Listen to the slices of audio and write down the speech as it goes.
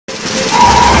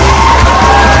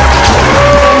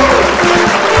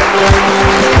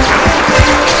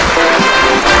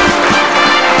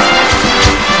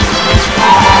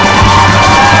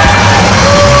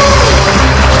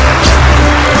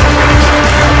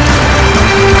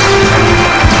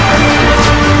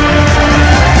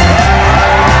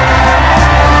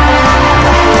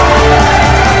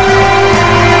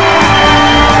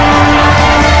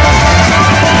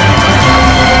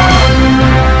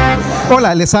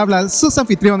Hola, les hablan sus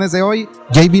anfitriones de hoy,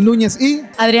 JB Nuñez y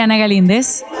Adriana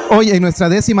Galindez. Hoy en nuestra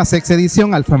 16ª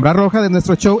edición Alfombra Roja de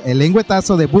nuestro show El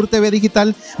Lenguetazo de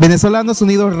vurtvdigital, Venezolanos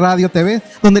Unidos Radio TV,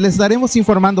 donde les estaremos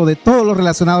informando de todo lo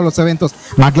relacionado a los eventos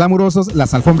más glamurosos,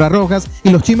 las alfombras rojas y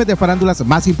los chismes de farándulas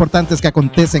más importantes que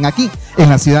acontecen aquí en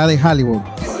la ciudad de Hollywood.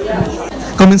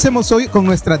 Comencemos hoy con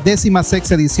nuestra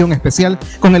 16ª edición especial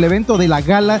con el evento de la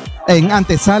gala en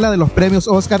antesala de los premios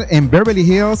Oscar en Beverly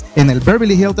Hills, en el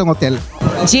Beverly Hilton Hotel.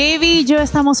 JB y yo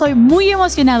estamos hoy muy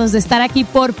emocionados de estar aquí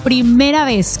por primera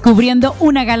vez cubriendo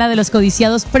una gala de los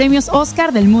codiciados premios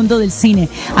Oscar del mundo del cine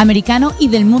americano y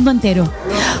del mundo entero.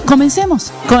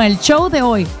 Comencemos con el show de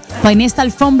hoy, en esta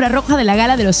alfombra roja de la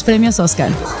gala de los premios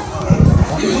Oscar.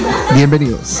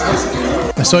 Bienvenidos.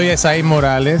 Soy Esaí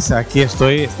Morales, aquí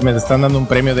estoy, me están dando un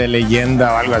premio de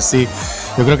leyenda o algo así.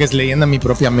 Yo creo que es leyenda mi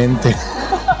propia mente.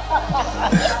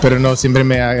 Pero no, siempre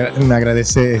me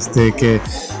agradece que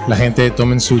la gente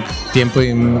tome su tiempo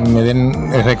y me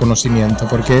den el reconocimiento,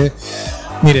 porque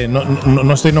mire,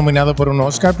 no estoy nominado por un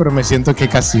Oscar, pero me siento que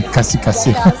casi. Casi,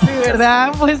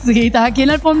 ¿verdad? Pues sí, estás aquí en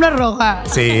la alfombra roja.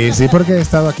 Sí, porque he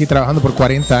estado aquí trabajando por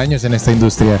 40 años en esta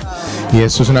industria y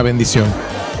eso es una bendición.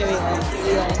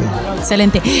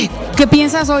 Excelente. ¿Qué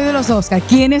piensas hoy de los Oscars?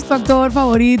 ¿Quién es tu actor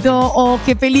favorito o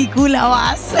qué película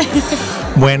vas?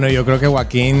 Bueno, yo creo que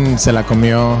Joaquín se la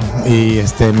comió y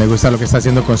me gusta lo que está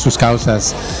haciendo con sus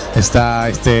causas. Está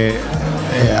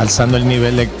alzando el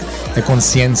nivel de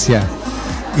conciencia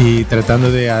y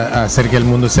tratando de hacer que el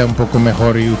mundo sea un poco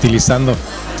mejor y utilizando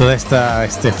toda esta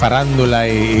farándula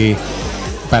y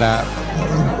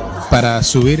para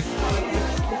subir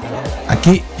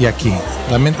aquí y aquí.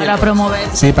 Para promover.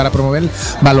 Sí, para promover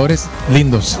valores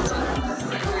lindos.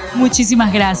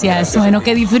 Muchísimas gracias. Bueno,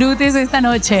 que disfrutes esta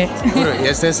noche. Y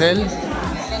este es el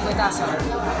Lenguetazo.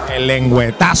 El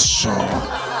Lenguetazo.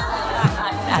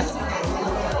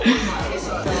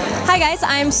 Hi guys,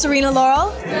 I'm Serena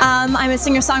Laurel. I'm a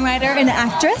singer-songwriter and an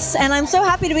actress, and I'm so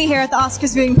happy to be here at the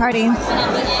Oscars viewing party.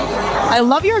 I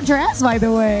love your dress, by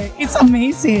the way. It's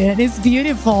amazing. It's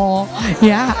beautiful.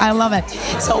 Yeah, I love it.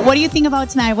 So what do you think about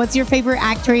tonight? What's your favorite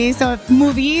actress or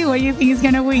movie? What do you think is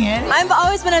going to win? I've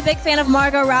always been a big fan of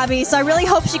Margot Robbie, so I really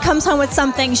hope she comes home with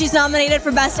something. She's nominated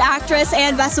for Best Actress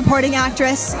and Best Supporting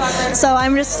Actress, so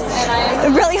I'm just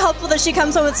really hopeful that she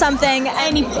comes home with something.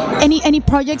 Any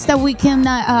projects that we can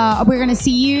we're going to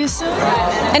see you soon?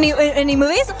 Any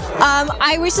movies?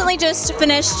 I recently just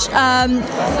finished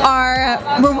our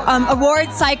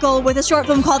award cycle with a short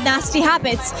film called Nasty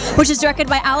Habits, which is directed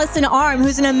by Allison Arm,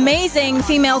 who's an amazing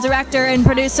female director and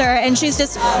producer, and she's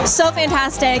just so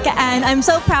fantastic, and I'm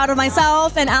so proud of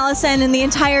myself and Allison and the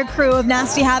entire crew of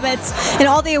Nasty Habits and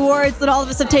all the awards that all of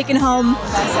us have taken home.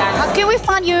 How can we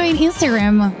find you on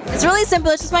Instagram? It's really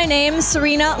simple. It's just my name,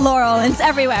 Serena Laurel, and it's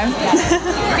everywhere.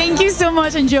 Thank you so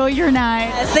much. Enjoy your night.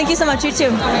 Yes, thank you so much. You too.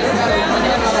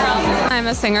 I'm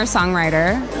a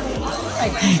singer-songwriter.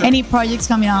 Any projects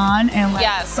coming on?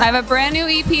 Yes, I have a brand new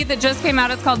EP that just came out.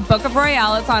 It's called Book of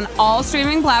Royale. It's on all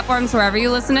streaming platforms wherever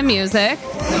you listen to music.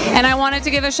 And I wanted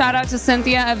to give a shout out to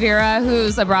Cynthia Avira,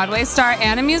 who's a Broadway star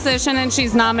and a musician, and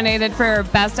she's nominated for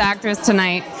Best Actress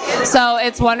tonight. So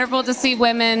it's wonderful to see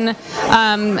women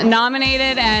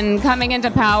nominated and coming into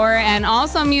power, and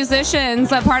also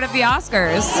musicians a part of the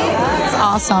Oscars. That's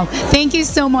awesome. Thank you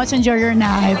so much. Enjoy your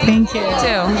night. Thank you. You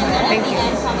too. Thank you.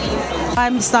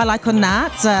 I'm Style Icon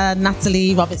Nat,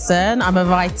 Natalie Robertson. I'm a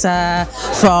writer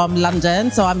from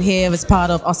London, so I'm here as part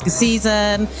of Oscar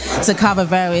season to cover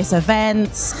various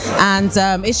events, and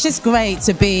it's just great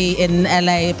to be in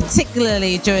LA,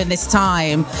 particularly during this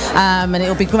time, and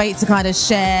it'll be great to kind of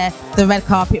share the red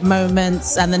carpet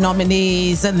moments and the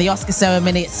nominees and the Oscar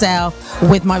ceremony itself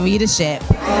with my readership.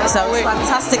 So it's a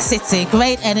fantastic city,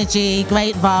 great energy,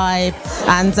 great vibe,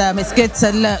 and it's good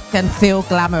to look and feel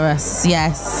glamorous.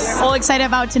 Yes. All excited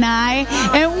about tonight.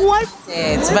 And what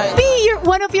would be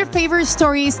one of your favorite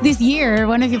stories this year?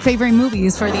 One of your favorite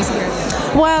movies for this year?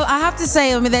 Well, I have to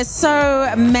say, I mean, there's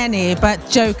so many, but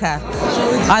Joker.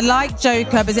 I like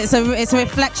Joker because it's a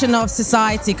reflection of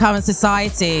society, current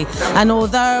society, and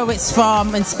although it's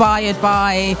inspired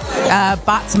by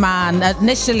Batman,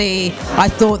 initially I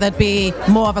thought there'd be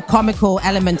more of a comical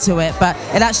element to it, but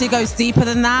it actually goes deeper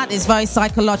than that. It's very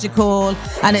psychological,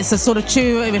 and it's a sort of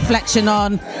true reflection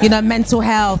on, mental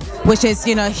health, which is,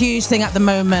 a huge thing at the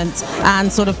moment,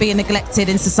 and sort of being neglected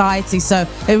in society. So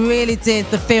it really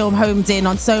the film homed in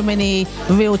on so many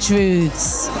real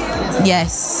truths.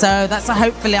 Yes, so that's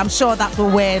hopefully, I'm sure that will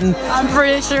win. I'm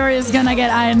pretty sure it's gonna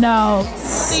get, I know.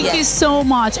 Thank you so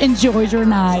much. Enjoy your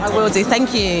night. I will do.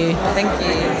 Thank you. Thank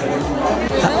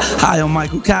you. Hi, I'm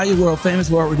Michael Collier, world famous,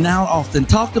 world renowned, often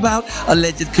talked about,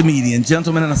 alleged comedian,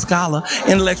 gentleman and a scholar,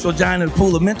 intellectual giant in the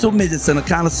pool of mental midgets, and a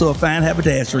connoisseur of fine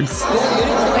haberdasheries.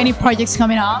 Any projects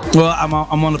coming up? Well, I'm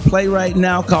on a play right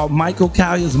now called Michael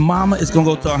Collier's Mama. It's going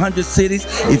to go to 100 cities.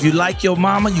 If you like your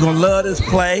mama, you're going to love this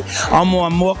play. I'm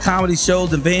on more comedy shows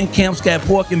than Van Camp's got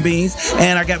Pork and Beans.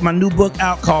 And I got my new book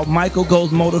out called Michael Goes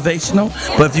Motivational.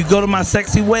 But if you go to my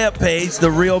sexy webpage,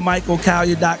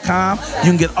 therealmichaelcollier.com,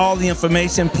 you can get all the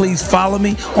information. Please follow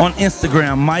me on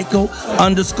Instagram,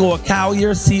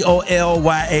 Michael_Collier,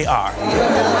 COLYAR.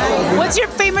 What's your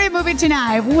favorite movie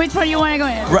tonight? Which one you want to go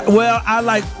in? Right, well, I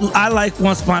like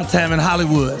Once Upon a Time in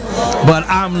Hollywood, but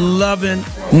I'm loving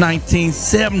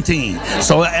 1917.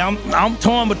 So I'm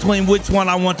torn between which one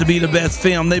I want to be the best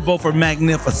film. They both are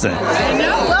magnificent.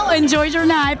 Well, enjoy your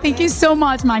night. Thank you so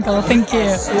much, Michael. Thank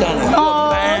you.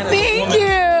 Oh, thank you.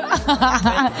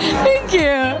 Thank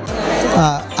you.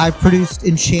 I produced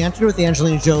Enchanted with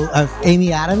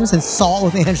Amy Adams and Salt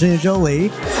with Angelina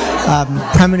Jolie.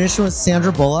 Premonition with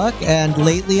Sandra Bullock, and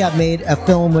lately I've made a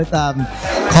film with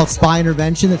called Spy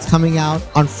Intervention that's coming out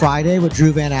on Friday with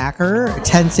Drew Van Acker,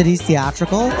 10 Cities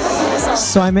Theatrical.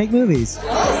 So I make movies.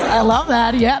 I love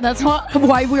that. Yeah, that's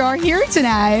why we are here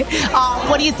tonight.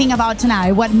 What do you think about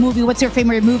tonight? What movie? What's your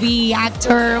favorite movie,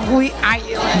 actor?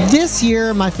 This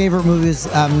year, my favorite movie is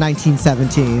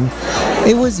 1917.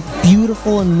 It was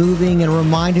beautiful and moving and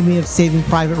reminded me of Saving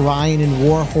Private Ryan and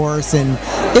War Horse, and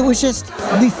it was just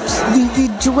the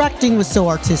directing was so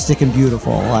artistic and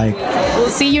beautiful. Like, we'll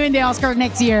see you in the Oscar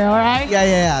next year. All right?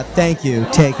 Yeah. Thank you.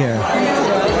 Take care.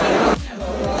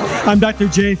 I'm Dr.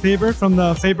 Jay Faber from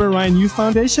the Faber Ryan Youth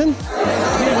Foundation.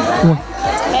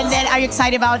 And then, are you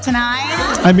excited about tonight?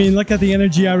 I mean, look at the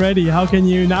energy already. How can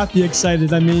you not be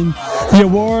excited? I mean, the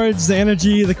awards, the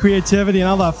energy, the creativity, and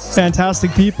all the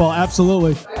fantastic people.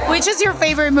 Absolutely. Which is your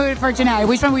favorite movie for tonight?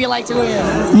 Which one would you like to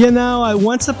win? You know,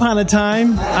 Once Upon a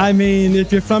Time, I mean,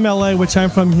 if you're from LA, which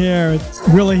I'm from here, it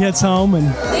really hits home, and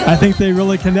I think they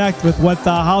really connect with what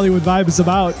the Hollywood vibe is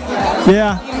about.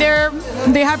 Yeah.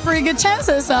 They have pretty good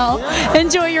chances, so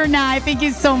enjoy your night. Thank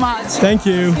you so much. Thank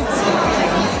you.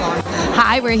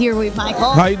 Hi, we're here with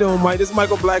Michael. How you doing, Mike? This is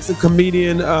Michael Blackson,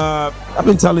 comedian. I've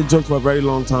been telling jokes for a very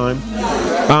long time.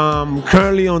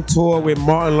 Currently on tour with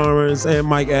Martin Lawrence and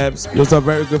Mike Epps. Those are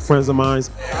very good friends of mine.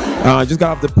 Just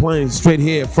got off the plane straight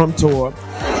here from tour.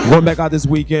 Going back out this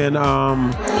weekend.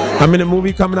 I'm in a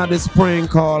movie coming out this spring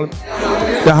called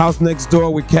The House Next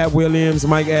Door with Cat Williams,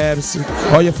 Mike Epps,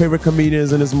 all your favorite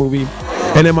comedians in this movie.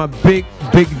 And then my big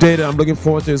day that I'm looking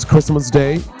forward to is Christmas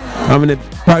Day. I'm in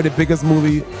probably the biggest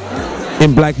movie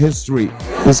in Black history.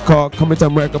 It's called Coming to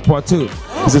America Part 2.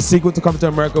 It's a sequel to Coming to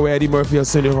America with Eddie Murphy and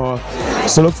Cindy Hall.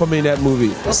 So look for me in that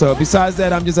movie. So besides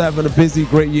that, I'm just having a busy,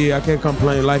 great year. I can't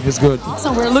complain. Life is good.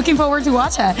 Awesome. We're looking forward to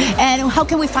watch it. And how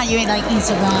can we find you in like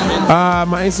Instagram?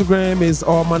 My Instagram is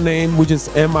all my name, which is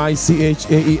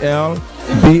MichaelBlackson.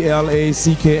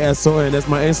 That's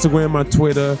my Instagram, my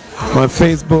Twitter, my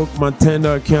Facebook, my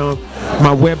Tinder account,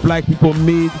 my Where Black People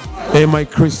Meet, and my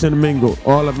Christian Mingle.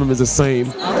 All of them is the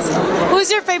same. Who's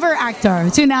your favorite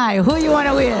actor tonight? Who you want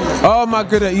to win? Oh my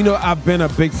goodness, you know, I've been a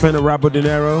big fan of Robert De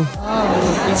Niro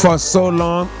for so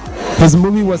long. His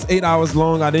movie was 8 hours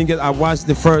long. I watched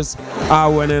the first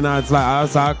hour and then I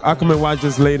was like, I'll come and watch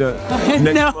this later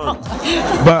next month.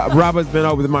 But Robert's been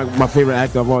always my favorite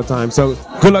actor of all time. So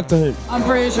good luck to him. I'm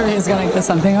pretty sure he's going to get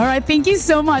something. All right, thank you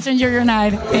so much. Enjoy your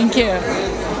night. Thank you.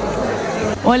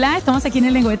 Hola, estamos aquí en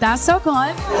el Lenguetazo con...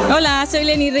 Hola, soy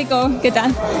Lenny Rico, ¿qué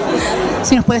tal?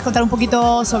 Si nos puedes contar un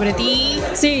poquito sobre ti.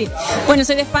 Sí, bueno,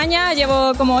 soy de España,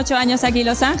 llevo como 8 años aquí en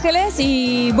Los Ángeles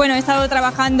y bueno, he estado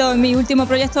trabajando, mi último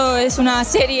proyecto es una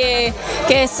serie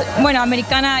que es, bueno,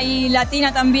 americana y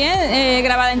latina también,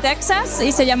 grabada en Texas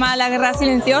y se llama La Guerra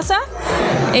Silenciosa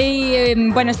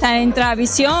y bueno, está en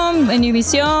Travisión, en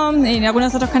Univision, en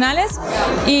algunos otros canales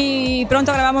y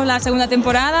pronto grabamos la segunda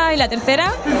temporada y la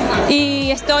tercera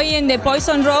y estoy en The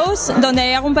Poison Rose,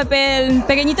 donde hago un papel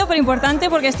pequeñito pero importante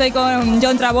porque estoy con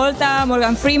John Travolta,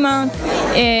 Morgan Freeman,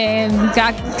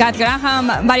 Cat Graham,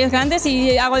 varios grandes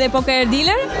y hago de poker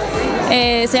dealer.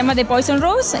 Se llama The Poison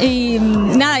Rose y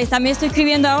nada, también estoy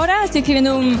escribiendo ahora,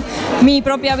 mi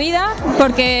propia vida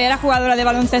porque era jugadora de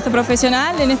baloncesto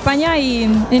profesional en España y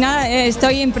nada,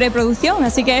 estoy en preproducción,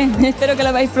 así que espero que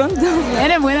lo veáis pronto.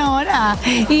 Eres buena hora.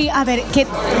 Y a ver,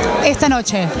 esta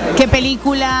noche, ¿qué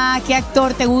película, qué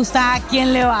actor te gusta, a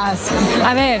quién le vas?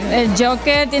 A ver, el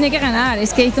Joker tiene que ganar,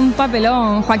 es que hizo un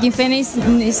papelón, Joaquín Phoenix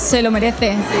se lo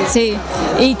merece, sí,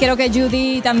 y creo que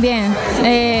Judy también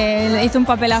hizo un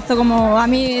papelazo como No, a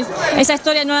mí esa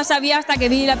historia no la sabía hasta que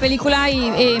vi la película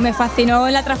y me fascinó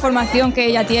la transformación que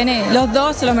ella tiene. Los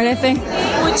dos se lo merecen.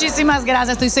 Muchísimas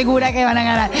gracias, estoy segura que van a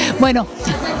ganar. Bueno,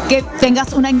 que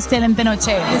tengas una excelente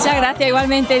noche. Muchas gracias,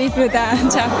 igualmente, disfruta.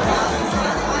 Chao.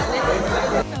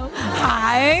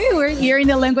 Hi, we're here in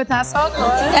the Lenguetazo.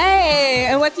 Hey,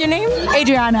 and what's your name?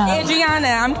 Adriana. Adriana.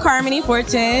 I'm Carmony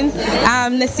Fortune.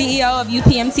 I'm the CEO of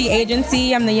UPMT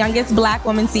Agency. I'm the youngest black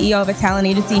woman CEO of a talent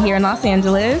agency here in Los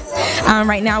Angeles.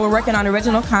 Right now we're working on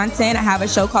original content. I have a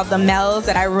show called The Mells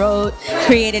that I wrote,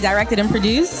 created, directed, and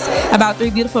produced about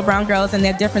 3 beautiful brown girls and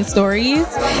their different stories.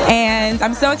 And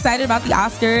I'm so excited about the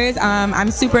Oscars.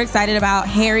 I'm super excited about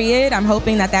Harriet. I'm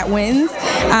hoping that wins.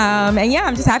 And yeah,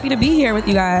 I'm just happy to be here with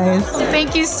you guys.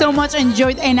 Thank you so much.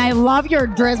 Enjoyed, and I love your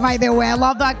dress, by the way. I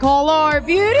love that color.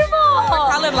 Beautiful.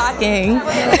 Color blocking.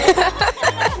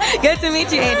 Good to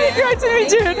meet you, Adrian. Good to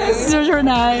meet you. This is your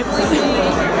night.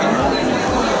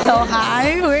 So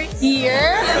hi, we're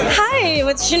here. Hi,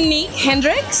 with Shanique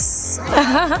Hendricks.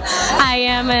 I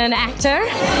am an actor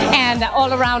and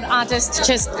all-around artist,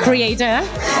 just creator.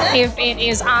 If it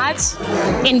is art,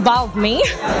 involve me.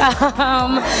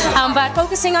 But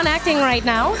focusing on acting right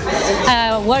now.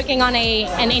 Working on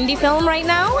an indie film right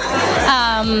now,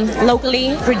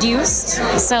 locally produced.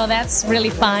 So that's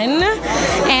really fun.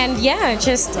 And yeah,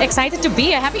 just excited to be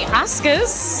here. Happy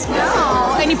Oscars.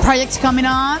 Oh, any projects coming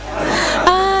on?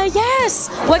 Yes,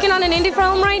 working on an indie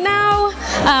film right now.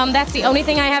 That's the only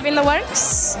thing I have in the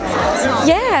works.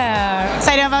 Yeah.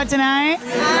 Excited about tonight?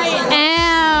 I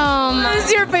am.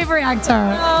 Who's your favorite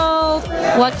actor? Oh,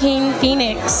 Joaquin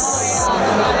Phoenix.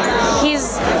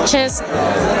 He's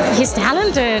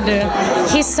talented.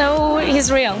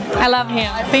 He's real. I love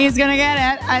him. I think he's gonna get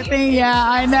it. I think, yeah,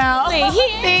 I know.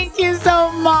 Thank you so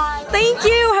much. Thank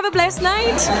you. Have a blessed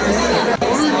night.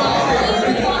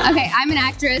 Okay, I'm an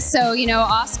actress, so you know,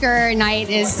 Oscar night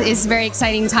is a very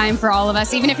exciting time for all of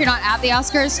us. Even if you're not at the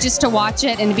Oscars, just to watch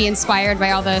it and be inspired by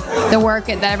all the work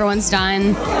that everyone's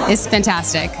done is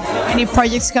fantastic. Any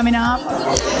projects coming up?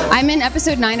 I'm in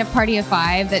episode 9 of Party of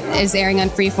 5 that is airing on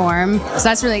Freeform, so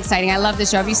that's really exciting. I love the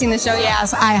show. Have you seen the show yet?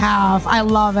 Yes, I have. I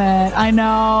love it. I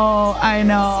know.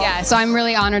 Yeah, so I'm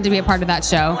really honored to be a part of that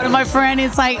show. One of my friends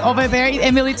is like over there,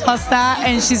 Emily Tosta,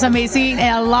 and she's amazing,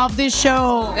 and I love this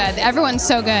show. Good. Everyone's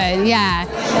so good, yeah.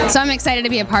 So I'm excited to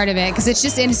be a part of it because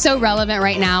it's so relevant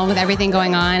right now with everything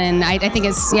going on, and I think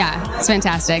it's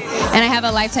fantastic. And I have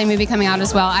a Lifetime movie coming out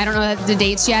as well. I don't know the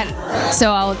dates yet,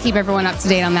 so I'll keep everyone up to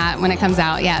date on that when it comes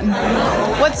out, yeah.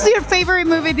 What's your favorite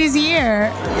movie this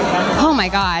year? Oh my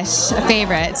gosh,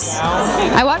 favorites.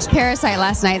 I watched Parasite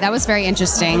last night. That was very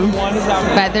interesting.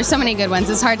 But there's so many good ones.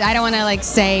 It's hard. I don't want to like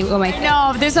say what my...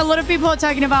 No, there's a lot of people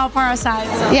talking about Parasite.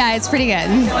 So. Yeah, it's pretty good.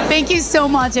 Thank you so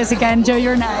much, Jessica. Enjoy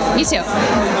your night. You too.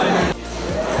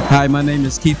 Hi, my name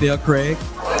is Keith L. Craig.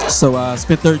 So I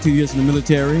spent 32 years in the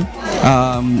military.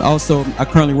 Also, I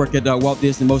currently work at Walt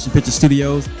Disney Motion Picture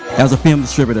Studios as a film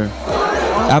distributor.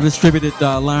 I've distributed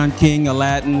Lion King,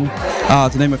 Aladdin,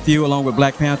 to name a few, along with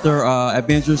Black Panther,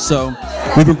 Avengers. So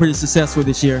we've been pretty successful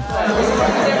this year.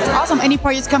 Awesome. Any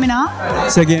projects coming up?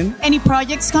 Say again? Any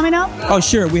projects coming up? Oh,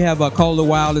 sure. We have Call of the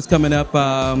Wild is coming up.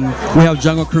 We have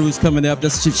Jungle Cruise coming up.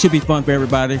 This should be fun for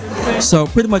everybody. So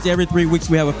pretty much every 3 weeks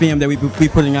we have a film that we be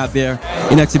putting out there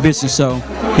in exhibition. So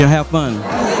have fun.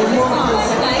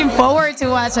 Forward to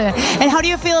watch it. And how do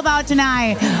you feel about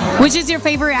tonight? Which is your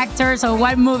favorite actor? So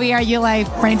what movie are you like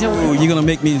trying to... Ooh, you're gonna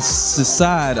make me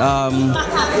decide.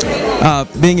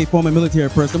 Being a former military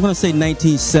person, I'm gonna say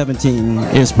 1917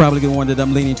 is probably the one that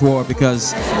I'm leaning toward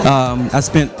because I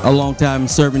spent a long time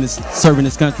serving this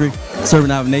country, serving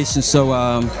our nation. So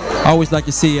I always like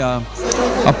to see a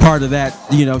part of that,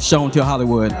 shown to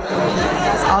Hollywood.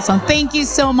 That's awesome. Thank you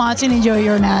so much and enjoy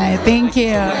your night. Thank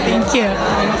you. Thank you.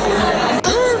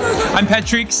 I'm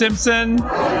Patrick Simpson.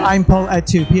 I'm Paul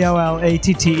Attu,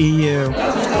 P-O-L-A-T-T-E-U.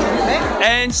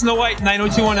 And Snow White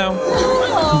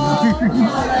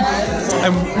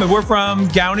 90210. And we're from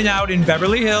Gowning Out in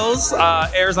Beverly Hills.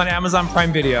 Airs on Amazon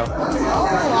Prime Video.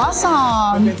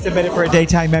 Awesome. We've been submitted for a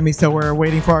Daytime Emmy, so we're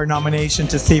waiting for our nomination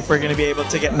to see if we're going to be able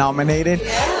to get nominated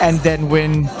and then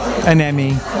win an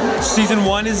Emmy. Season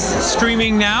 1 is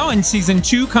streaming now, and Season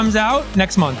 2 comes out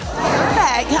next month.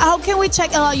 How can we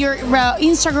check out your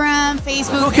Instagram,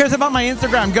 Facebook? Who cares about my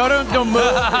Instagram? Go to the movie.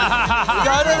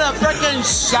 Go to the freaking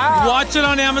show. Watch it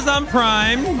on Amazon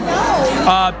Prime.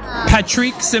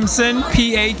 Patrick Simpson,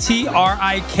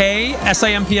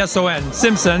 P-A-T-R-I-K-S-I-M-P-S-O-N.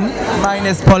 Simpson. Mine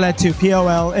is Paul Attu,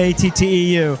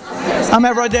 P-O-L-A-T-T-E-U. I'm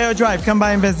at Rodeo Drive. Come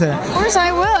by and visit. Of course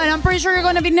I will, and I'm pretty sure you're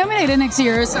going to be nominated next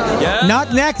year. So. Yeah.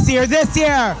 Not next year, this year.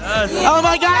 Yes. Oh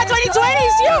my God, 2020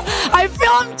 is you. I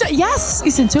filmed. Yes,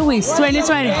 it's in 2 weeks.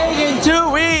 2020. In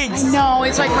 2 weeks. No,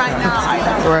 it's like right now.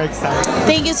 We're excited.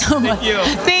 Thank you so much. Thank you.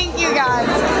 Thank you, guys.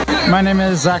 My name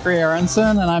is Zachary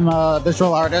Aronson, and I'm a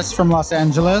visual artist from Los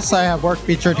Angeles. I have work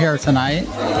featured here tonight.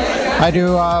 I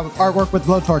do artwork with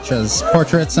blowtorches,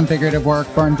 portraits and figurative work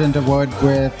burned into wood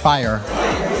with fire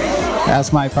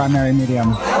as my primary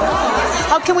medium.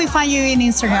 How can we find you in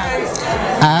Instagram?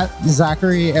 At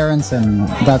Zachary Aronson.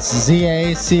 That's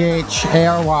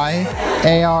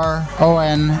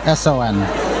ZACHARYARONSON.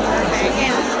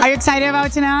 Are you excited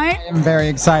about tonight? I'm very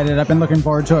excited. I've been looking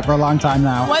forward to it for a long time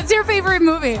now. What's your favorite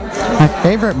movie? My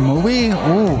favorite movie?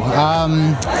 Ooh,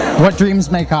 What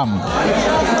Dreams May Come.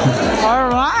 All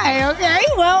right, okay.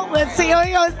 Well, let's see how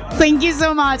it goes. Thank you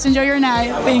so much. Enjoy your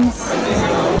night. Thanks.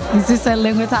 This is a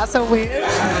Lenguetazo with...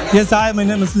 Yes, hi, my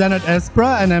name is Leonard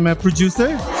Espra, and I'm a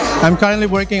producer. I'm currently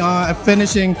working on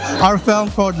finishing our film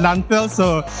called Landfill,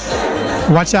 so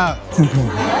watch out.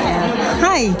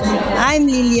 Hi, I'm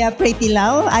Lilia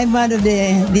Pretilao. I'm one of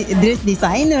the dress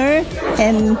designer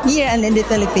and here and in the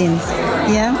Philippines.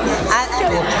 Yeah,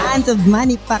 I'm the aunt of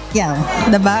Manny Pacquiao,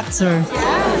 the boxer.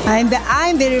 I'm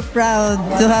very proud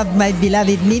to have my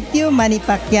beloved nephew Manny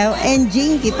Pacquiao and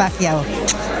Jinky Pacquiao.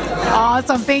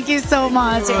 Awesome, thank you so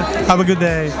much. Have a good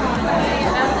day.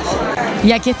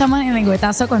 Y aquí estamos en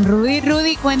Lenguetazo con Rudy.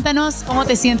 Rudy, cuéntanos cómo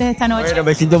te sientes esta noche. Bueno,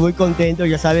 me siento muy contento,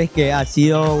 ya sabes que ha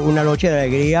sido una noche de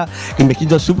alegría y me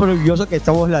siento súper orgulloso que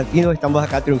estamos latinos, estamos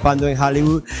acá triunfando en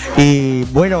Hollywood y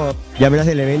bueno, ya verás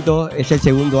el evento, es el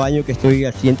segundo año que estoy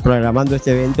programando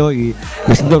este evento y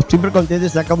me siento súper contento de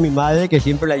estar con mi madre que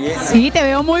siempre la llevo. Sí, te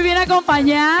veo muy bien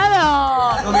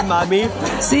acompañado. ¿Con mi mami?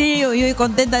 Sí, yo estoy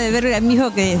contenta de ver a mi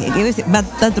hijo que va a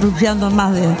estar triunfando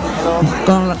más,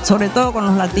 sobre todo con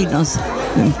los latinos.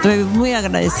 Estoy muy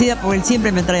agradecida porque él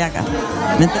siempre me trae acá.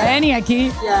 Ven aquí.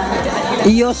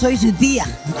 Y yo soy su tía,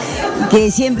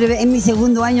 que siempre es mi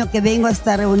segundo año que vengo a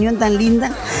esta reunión tan linda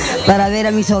para ver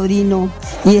a mi sobrino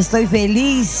y estoy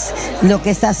feliz lo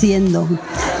que está haciendo.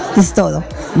 Es todo.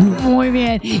 Muy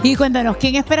bien. Y cuéntanos,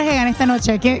 ¿quién esperas que gane esta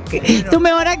noche? ¿Tu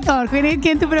mejor actor? ¿Quién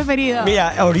es tu preferido?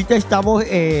 Mira, ahorita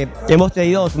hemos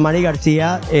tenido a Osmani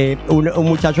García, un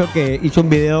muchacho que hizo un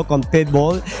video con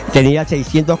Pitbull, tenía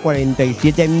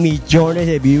 647 millones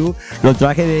de views, lo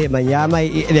traje de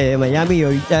Miami y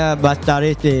ahorita va a estar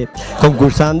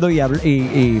concursando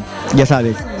y ya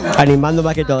sabes, animando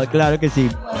más que todo, claro que sí,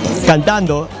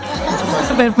 cantando.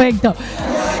 Perfecto.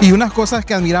 Y unas cosas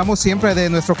que admiramos siempre de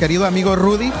nuestro querido amigo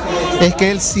Rudy es que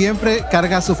él siempre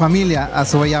carga a su familia, a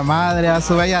su bella madre, a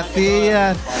su bella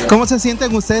tía. ¿Cómo se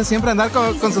sienten ustedes siempre andar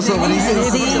con sus sobrinos?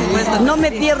 Sí, no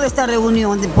me pierdo esta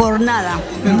reunión por nada,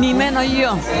 ni menos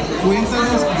yo.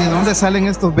 Cuéntanos de dónde salen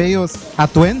estos bellos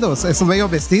atuendos, estos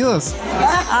bellos vestidos.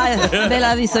 De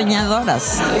las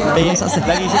diseñadoras.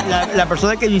 La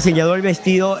persona que diseñó el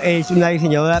vestido es una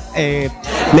diseñadora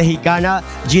mexicana,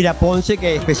 Gira Ponce,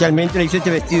 que especialmente le hizo este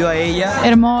vestido a ella.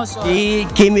 Hermoso. Y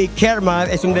Kimmy Kerman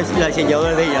es la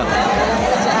diseñadora de ella.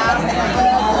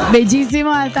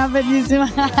 Bellísima, está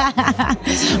bellísima.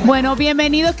 Bueno,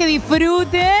 bienvenidos, que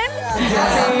disfruten.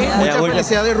 Muchas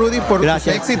felicidades, Rudy, por tus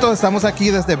éxitos. Estamos aquí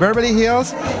desde Beverly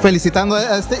Hills felicitando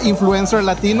a este influencer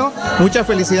latino. Muchas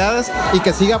felicidades y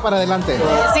que siga para adelante.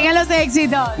 Sigan los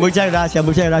éxitos. Muchas gracias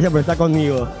por estar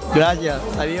conmigo. Gracias,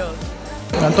 adiós.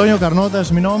 Antonio Carnota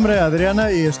es mi nombre,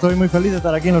 Adriana, y estoy muy feliz de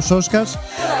estar aquí en los Oscars.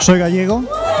 Soy gallego.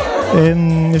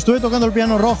 Estuve tocando el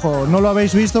piano rojo, no lo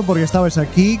habéis visto porque estabais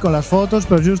aquí con las fotos,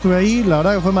 pero yo estuve ahí, la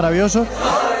verdad que fue maravilloso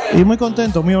y muy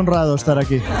contento, muy honrado estar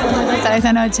aquí.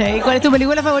 Esta noche. ¿Y cuál es tu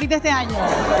película favorita este año?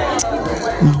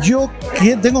 Yo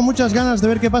tengo muchas ganas de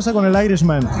ver qué pasa con el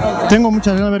Irishman. Tengo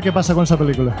muchas ganas de ver qué pasa con esa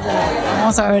película.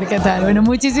 Vamos a ver qué tal. Bueno,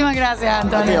 muchísimas gracias,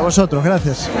 Antonio. Y a vosotros,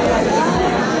 gracias.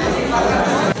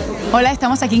 Hola,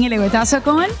 estamos aquí en el Lenguetazo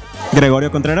con...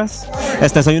 Gregorio Contreras.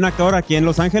 Soy un actor aquí en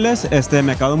Los Ángeles.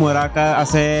 Me acabo de mudar acá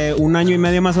hace 1 año y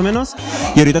medio más o menos.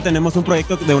 Y ahorita tenemos un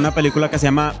proyecto de una película que se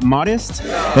llama Modest.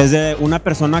 Es de una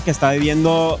persona que está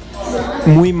viviendo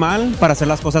muy mal para hacer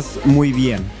las cosas muy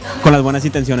bien, con las buenas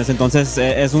intenciones. Entonces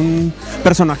es un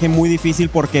personaje muy difícil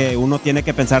porque uno tiene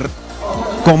que pensar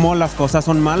cómo las cosas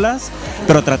son malas,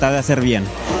 pero tratar de hacer bien.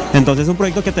 Entonces es un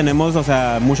proyecto que tenemos, o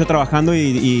sea, mucho trabajando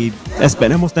y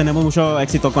esperemos tenemos mucho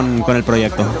éxito con el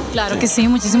proyecto. Claro que sí,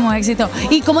 muchísimo éxito.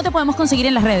 ¿Y cómo te podemos conseguir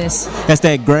en las redes?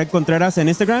 Greg Contreras en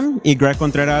Instagram y Greg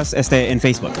Contreras en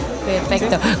Facebook.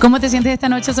 Perfecto. ¿Cómo te sientes esta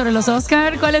noche sobre los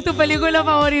Oscars? ¿Cuál es tu película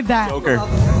favorita?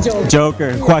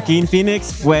 Joker. Joaquín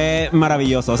Phoenix fue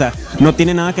maravilloso. O sea, no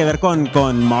tiene nada que ver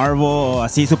con Marvel o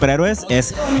así superhéroes.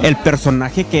 Es el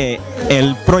personaje que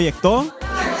él proyectó.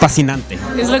 Fascinante.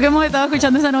 Es lo que hemos estado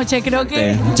escuchando esta noche. Creo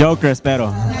que... Joker,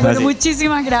 espero. Bueno,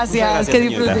 muchísimas gracias. Que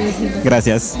disfrutes.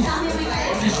 Gracias.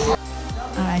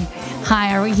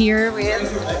 Hi, are we here with...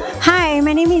 Hi,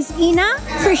 my name is Ina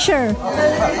Fisher.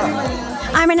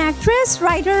 I'm an actress,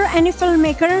 writer, and a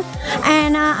filmmaker,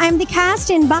 and I'm the cast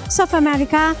in Bucks of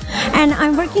America, and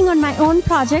I'm working on my own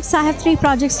projects. I have 3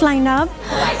 projects lined up,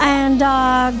 and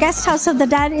Guest House of the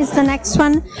Dead is the next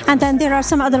one, and then there are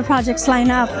some other projects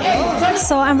lined up.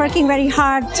 So I'm working very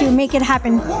hard to make it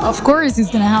happen. Of course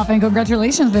it's going to happen.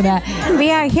 Congratulations for that.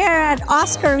 We are here at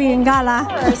Oscar viewing gala.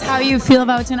 How do you feel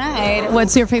about tonight?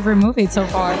 What's your favorite movie so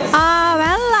far?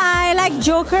 Well, I like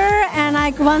Joker, and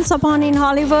like Once Upon in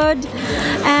Hollywood,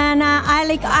 and I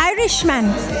like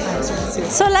Irishman.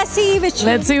 So let's see what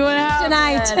happens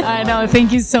tonight. I know.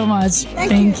 Thank you so much.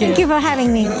 Thank you. Thank you for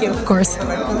having me. Thank you, of course.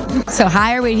 So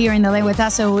hi, we're here in the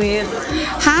Lenguetazo with...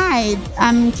 Hi,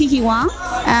 I'm Kiki Wang.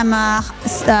 I'm a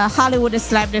Hollywood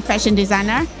celebrity fashion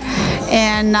designer.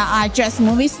 And I dress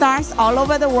movie stars all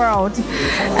over the world.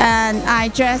 And I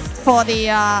dress for the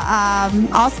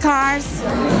Oscars,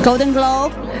 Golden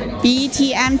Globe, BET,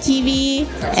 MTV,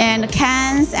 and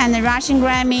Cannes, and the Russian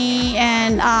Grammy,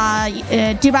 and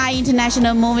Dubai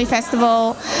International Movie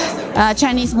Festival,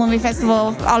 Chinese Movie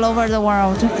Festival, all over the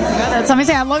world. That's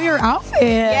amazing. I love your outfit.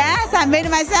 Yes, I made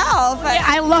it myself. Yeah,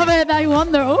 I love it. I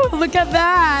wonder, oh, look at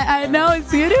that. I know,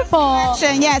 it's beautiful.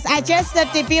 Yes, I just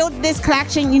debuted this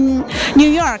collection in New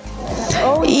York.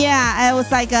 Oh. Yeah, it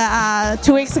was like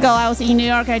 2 weeks ago. I was in New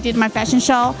York. I did my fashion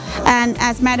show, and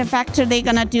as a matter of fact, they're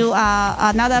gonna do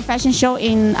another fashion show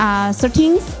in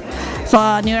 13th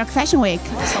for New York Fashion Week.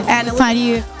 And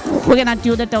we're gonna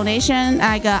do the donation,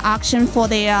 like auction for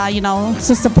the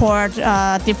to support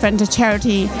different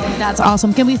charity. That's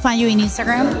awesome. Can we find you in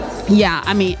Instagram? Yeah,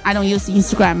 I mean, I don't use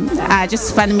Instagram.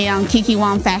 Just find me on Kiki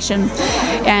Wang Fashion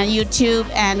and YouTube,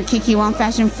 and Kiki Wang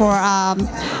Fashion for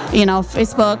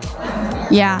Facebook.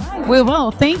 Yeah, we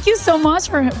will. Thank you so much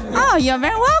for... Oh, you're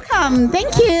very welcome.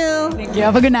 Thank you. Thank you.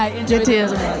 Have a good night. Enjoy you too.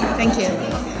 Thank you.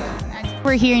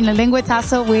 We're here in the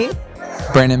Lenguetazo with...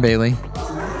 Brandon Bailey.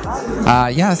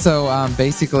 So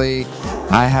basically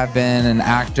I have been an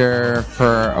actor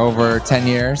for over 10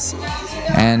 years,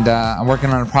 and I'm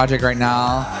working on a project right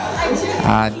now.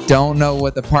 Don't know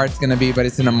what the part's going to be, but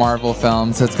it's in a Marvel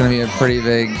film, so it's going to be a pretty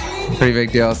big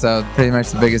deal. So pretty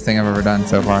much the biggest thing I've ever done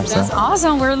so far. That's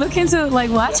awesome. We're looking to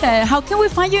watch it. How can we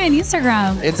find you on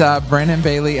Instagram? It's Brandon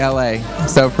Bailey LA.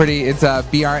 So it's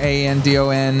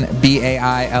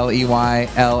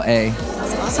BrandonBaileyLA.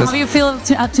 So how do you feel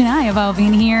tonight about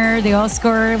being here, the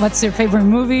Oscar? What's your favorite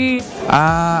movie?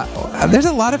 There's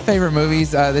a lot of favorite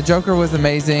movies. The Joker was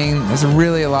amazing. There's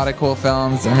really a lot of cool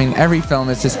films. I mean, every film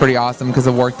is just pretty awesome because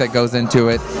of the work that goes into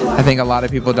it. I think a lot of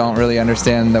people don't really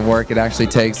understand the work it actually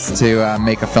takes to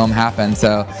make a film happen.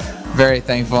 So very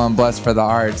thankful and blessed for the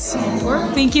arts.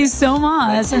 Thank you so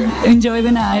much. Enjoy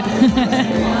the night.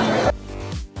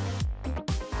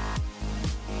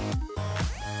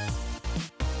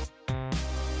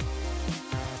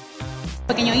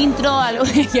 Pequeño intro, algo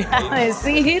que quieras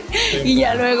decir y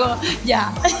ya luego,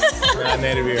 ya. Me da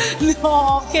nervio.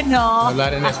 No, que no.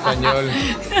 Hablar en español.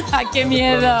 ¡Ay, qué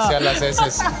miedo! Pronunciar las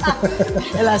S.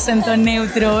 El acento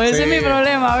neutro, ese es mi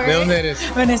problema. ¿De dónde eres?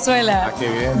 Venezuela. Ah, qué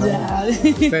bien. Ya.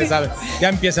 Ustedes saben, ya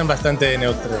empiezan bastante de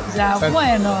neutro. Ya,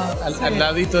 bueno. Al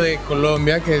ladito de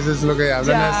Colombia, que eso es lo que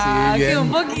hablan ya, así. Bien. Que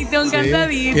un poquito, un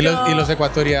cantadito. Y los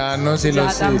ecuatorianos y ya,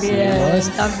 los... También,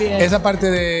 ¿no? también. Esa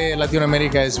parte de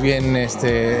Latinoamérica es bien...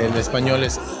 el español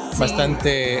es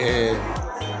bastante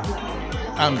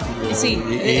amplio y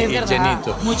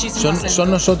llenito.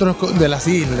 Son nosotros de las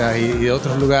islas y de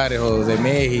otros lugares o de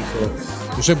México.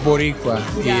 Yo soy boricua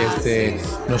y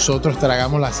nosotros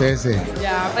tragamos las S.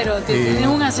 Ya, pero tienes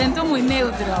un acento muy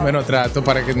neutro. Bueno, trato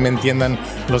para que me entiendan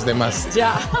los demás.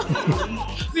 Ya.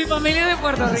 Mi familia es de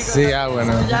Puerto Rico. Sí,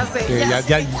 bueno. Ya sé. Sí,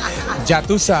 ya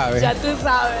tú sabes. Ya tú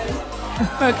sabes.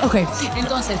 Ok,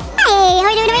 entonces. Hey, how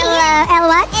are you doing? El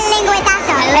what? El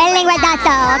Lenguetazo. El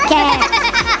Lenguetazo, okay.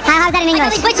 How's that in English?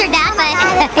 I probably butchered that,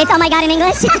 but... It's oh my god in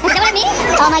English? Is that what it means?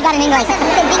 Oh my god in English.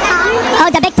 The big tongue? Oh,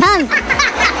 the big tongue.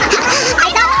 I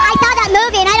saw that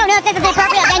movie, and I don't know if this is the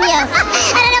appropriate venue.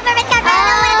 I don't know if it's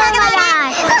appropriate. Oh my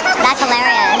gosh. That's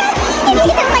hilarious.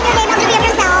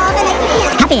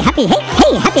 happy, happy, hey,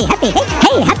 hey, happy, happy, hey,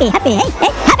 hey, happy, happy, hey,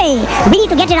 hey, happy. We need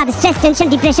to get rid of stress, tension,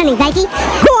 depression, anxiety.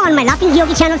 Go on my Laughing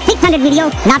Yogi channel, 600 video,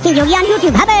 Laughing Yogi on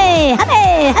YouTube. Happy,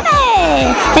 happy,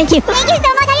 happy. Thank you. Thank you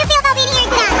so much. How do you feel about being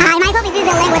here tonight? Hi, Michael. This is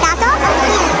the Lenguetazo.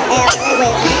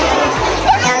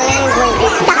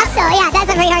 Lenguetazo. Yeah,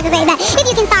 that's very hard to say. But if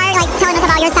you can start like telling us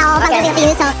about yourself, I'm gonna feel for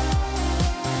you. So.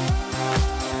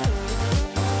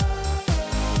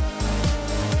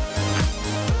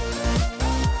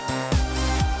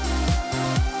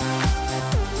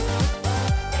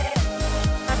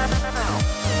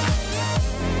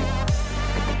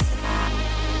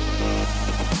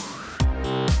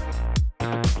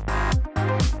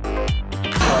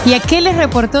 ¿Y a qué les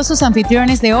reportó sus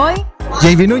anfitriones de hoy?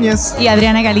 JV Nuñez y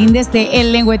Adriana Galindez de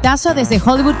El Lenguetazo desde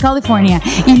Hollywood, California.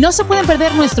 Y no se pueden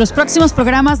perder nuestros próximos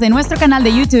programas de nuestro canal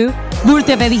de YouTube,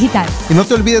 vurtvdigital. Y no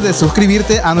te olvides de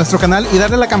suscribirte a nuestro canal y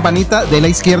darle a la campanita de la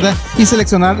izquierda y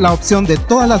seleccionar la opción de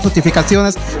todas las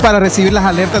notificaciones para recibir las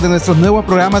alertas de nuestros nuevos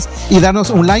programas y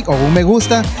darnos un like o un me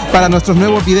gusta para nuestros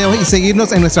nuevos videos y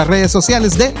seguirnos en nuestras redes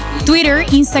sociales de Twitter,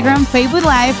 Instagram, Facebook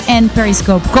Live y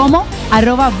Periscope como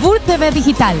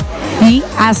 @vurtvdigital. Y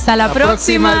hasta la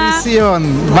próxima edición.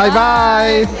 Bye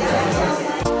bye.